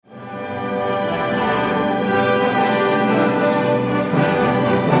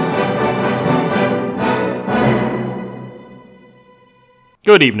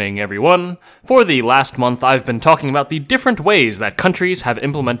Good evening, everyone. For the last month, I've been talking about the different ways that countries have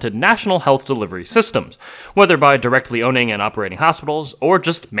implemented national health delivery systems, whether by directly owning and operating hospitals or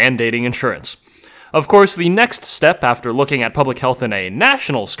just mandating insurance. Of course, the next step after looking at public health in a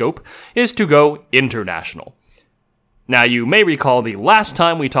national scope is to go international. Now, you may recall the last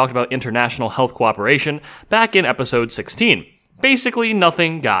time we talked about international health cooperation back in episode 16. Basically,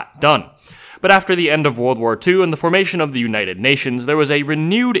 nothing got done. But after the end of World War II and the formation of the United Nations, there was a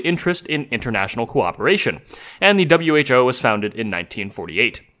renewed interest in international cooperation, and the WHO was founded in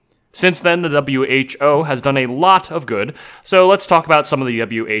 1948. Since then, the WHO has done a lot of good, so let's talk about some of the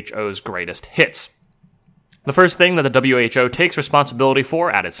WHO's greatest hits. The first thing that the WHO takes responsibility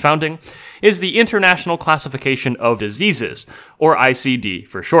for at its founding is the International Classification of Diseases, or ICD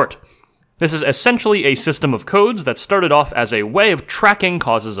for short. This is essentially a system of codes that started off as a way of tracking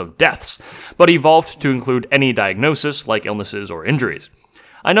causes of deaths, but evolved to include any diagnosis like illnesses or injuries.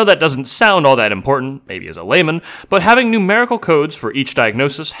 I know that doesn't sound all that important, maybe as a layman, but having numerical codes for each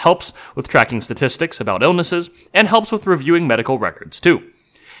diagnosis helps with tracking statistics about illnesses and helps with reviewing medical records too.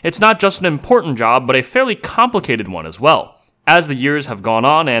 It's not just an important job, but a fairly complicated one as well. As the years have gone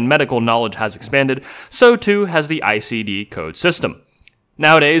on and medical knowledge has expanded, so too has the ICD code system.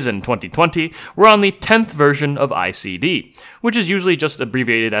 Nowadays, in 2020, we're on the 10th version of ICD, which is usually just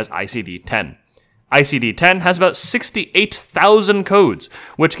abbreviated as ICD-10. ICD-10 has about 68,000 codes,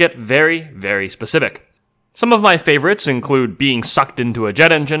 which get very, very specific. Some of my favorites include being sucked into a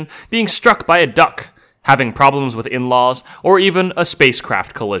jet engine, being struck by a duck, having problems with in-laws, or even a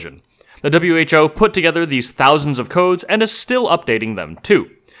spacecraft collision. The WHO put together these thousands of codes and is still updating them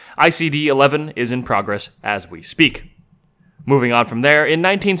too. ICD-11 is in progress as we speak. Moving on from there, in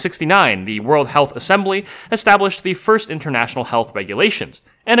 1969, the World Health Assembly established the first international health regulations,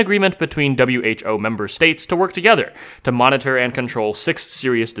 an agreement between WHO member states to work together to monitor and control 6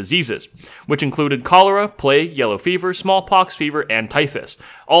 serious diseases, which included cholera, plague, yellow fever, smallpox fever, and typhus,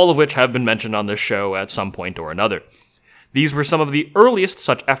 all of which have been mentioned on this show at some point or another. These were some of the earliest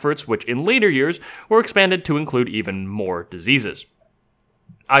such efforts, which in later years were expanded to include even more diseases.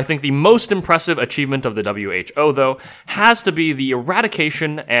 I think the most impressive achievement of the WHO, though, has to be the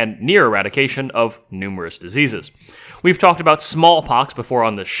eradication and near eradication of numerous diseases. We've talked about smallpox before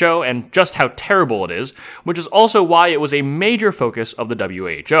on this show and just how terrible it is, which is also why it was a major focus of the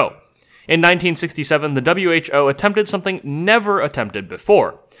WHO. In 1967, the WHO attempted something never attempted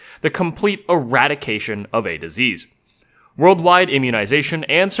before: the complete eradication of a disease. Worldwide immunization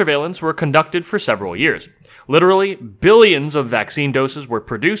and surveillance were conducted for several years. Literally, billions of vaccine doses were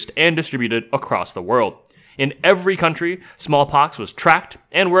produced and distributed across the world. In every country, smallpox was tracked,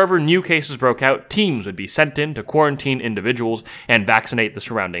 and wherever new cases broke out, teams would be sent in to quarantine individuals and vaccinate the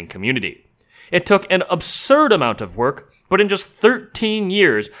surrounding community. It took an absurd amount of work, but in just 13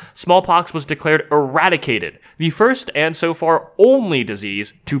 years, smallpox was declared eradicated, the first and so far only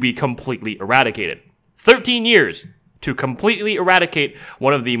disease to be completely eradicated. 13 years to completely eradicate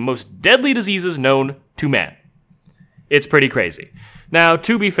one of the most deadly diseases known to man. It's pretty crazy. Now,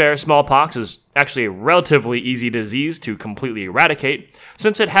 to be fair, smallpox is actually a relatively easy disease to completely eradicate,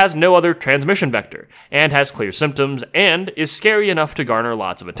 since it has no other transmission vector, and has clear symptoms, and is scary enough to garner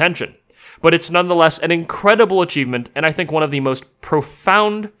lots of attention. But it's nonetheless an incredible achievement, and I think one of the most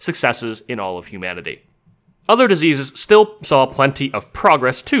profound successes in all of humanity. Other diseases still saw plenty of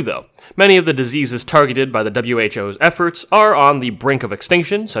progress too, though. Many of the diseases targeted by the WHO's efforts are on the brink of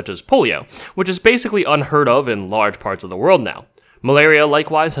extinction, such as polio, which is basically unheard of in large parts of the world now. Malaria,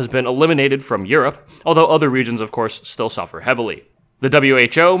 likewise, has been eliminated from Europe, although other regions, of course, still suffer heavily. The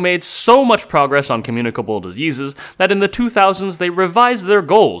WHO made so much progress on communicable diseases that in the 2000s they revised their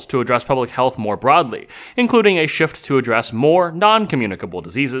goals to address public health more broadly, including a shift to address more non-communicable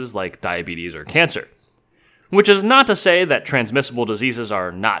diseases like diabetes or cancer. Which is not to say that transmissible diseases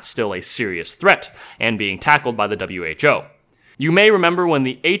are not still a serious threat and being tackled by the WHO. You may remember when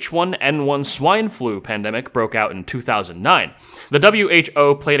the H1N1 swine flu pandemic broke out in 2009. The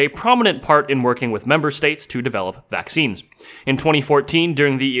WHO played a prominent part in working with member states to develop vaccines. In 2014,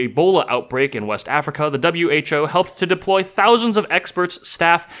 during the Ebola outbreak in West Africa, the WHO helped to deploy thousands of experts,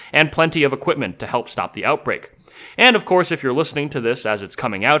 staff, and plenty of equipment to help stop the outbreak. And of course, if you're listening to this as it's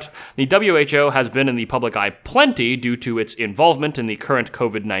coming out, the WHO has been in the public eye plenty due to its involvement in the current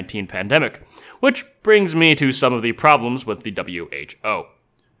COVID-19 pandemic, which brings me to some of the problems with the WHO.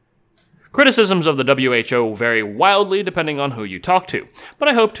 Criticisms of the WHO vary wildly depending on who you talk to, but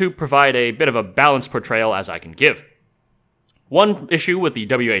I hope to provide a bit of a balanced portrayal as I can give. One issue with the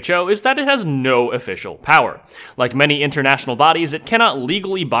WHO is that it has no official power. Like many international bodies, it cannot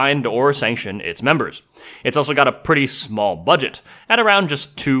legally bind or sanction its members. It's also got a pretty small budget, at around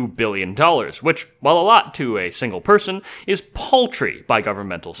just $2 billion, which, while a lot to a single person, is paltry by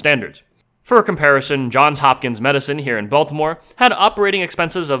governmental standards. For comparison, Johns Hopkins Medicine here in Baltimore had operating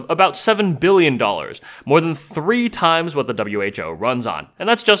expenses of about $7 billion, more than 3 times what the WHO runs on, and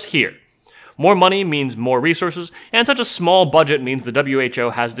that's just here. More money means more resources, and such a small budget means the WHO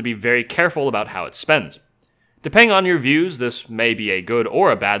has to be very careful about how it spends. Depending on your views, this may be a good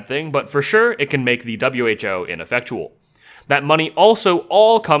or a bad thing, but for sure it can make the WHO ineffectual. That money also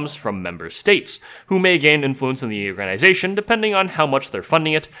all comes from member states, who may gain influence in the organization depending on how much they're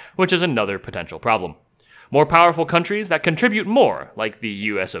funding it, which is another potential problem. More powerful countries that contribute more, like the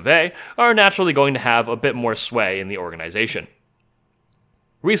US of A, are naturally going to have a bit more sway in the organization.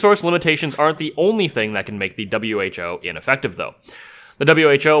 Resource limitations aren't the only thing that can make the WHO ineffective, though. The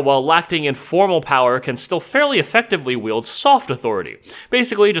WHO, while lacking in formal power, can still fairly effectively wield soft authority,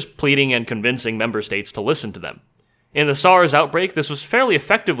 basically just pleading and convincing member states to listen to them. In the SARS outbreak, this was fairly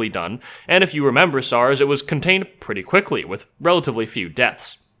effectively done, and if you remember SARS, it was contained pretty quickly, with relatively few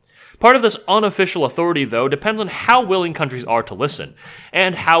deaths. Part of this unofficial authority, though, depends on how willing countries are to listen,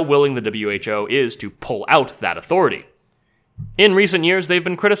 and how willing the WHO is to pull out that authority. In recent years, they've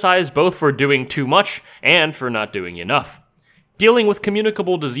been criticized both for doing too much and for not doing enough. Dealing with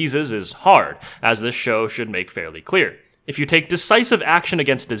communicable diseases is hard, as this show should make fairly clear. If you take decisive action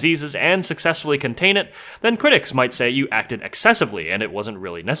against diseases and successfully contain it, then critics might say you acted excessively and it wasn't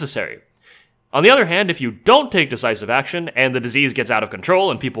really necessary. On the other hand, if you don't take decisive action and the disease gets out of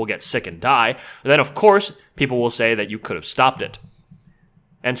control and people get sick and die, then of course people will say that you could have stopped it.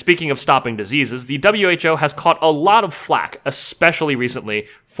 And speaking of stopping diseases, the WHO has caught a lot of flack, especially recently,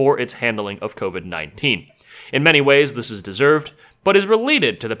 for its handling of COVID-19. In many ways, this is deserved, but is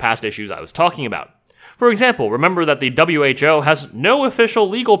related to the past issues I was talking about. For example, remember that the WHO has no official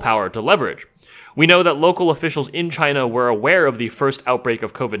legal power to leverage. We know that local officials in China were aware of the first outbreak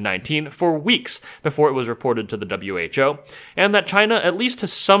of COVID-19 for weeks before it was reported to the WHO, and that China, at least to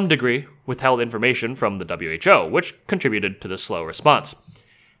some degree, withheld information from the WHO, which contributed to the slow response.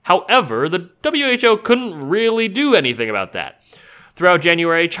 However, the WHO couldn't really do anything about that. Throughout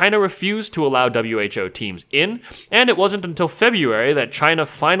January, China refused to allow WHO teams in, and it wasn't until February that China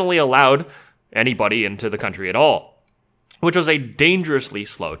finally allowed anybody into the country at all, which was a dangerously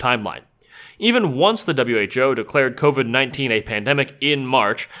slow timeline. Even once the WHO declared COVID-19 a pandemic in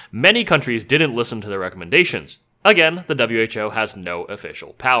March, many countries didn't listen to their recommendations. Again, the WHO has no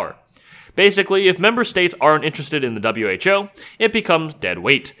official power. Basically, if member states aren't interested in the WHO, it becomes dead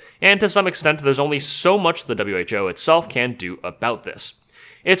weight, and to some extent there's only so much the WHO itself can do about this.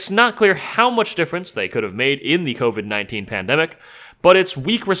 It's not clear how much difference they could have made in the COVID-19 pandemic, but its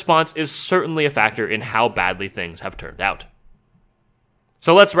weak response is certainly a factor in how badly things have turned out.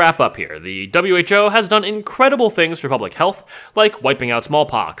 So let's wrap up here. The WHO has done incredible things for public health, like wiping out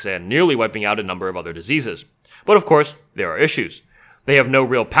smallpox and nearly wiping out a number of other diseases. But of course, there are issues. They have no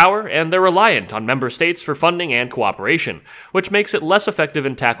real power, and they're reliant on member states for funding and cooperation, which makes it less effective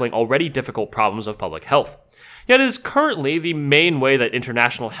in tackling already difficult problems of public health. Yet it is currently the main way that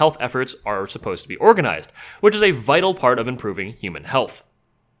international health efforts are supposed to be organized, which is a vital part of improving human health.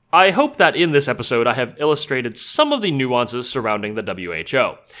 I hope that in this episode I have illustrated some of the nuances surrounding the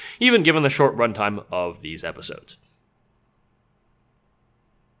WHO, even given the short runtime of these episodes.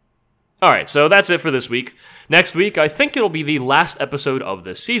 Alright, so that's it for this week. Next week, I think it'll be the last episode of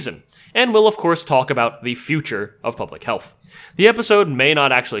this season, and we'll of course talk about the future of public health. The episode may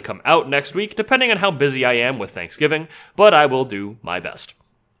not actually come out next week, depending on how busy I am with Thanksgiving, but I will do my best.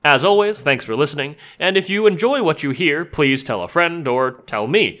 As always, thanks for listening, and if you enjoy what you hear, please tell a friend or tell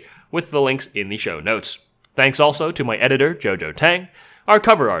me, with the links in the show notes. Thanks also to my editor, Jojo Tang, our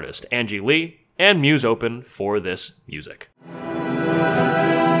cover artist, Angie Lee, and Muse Open for this music.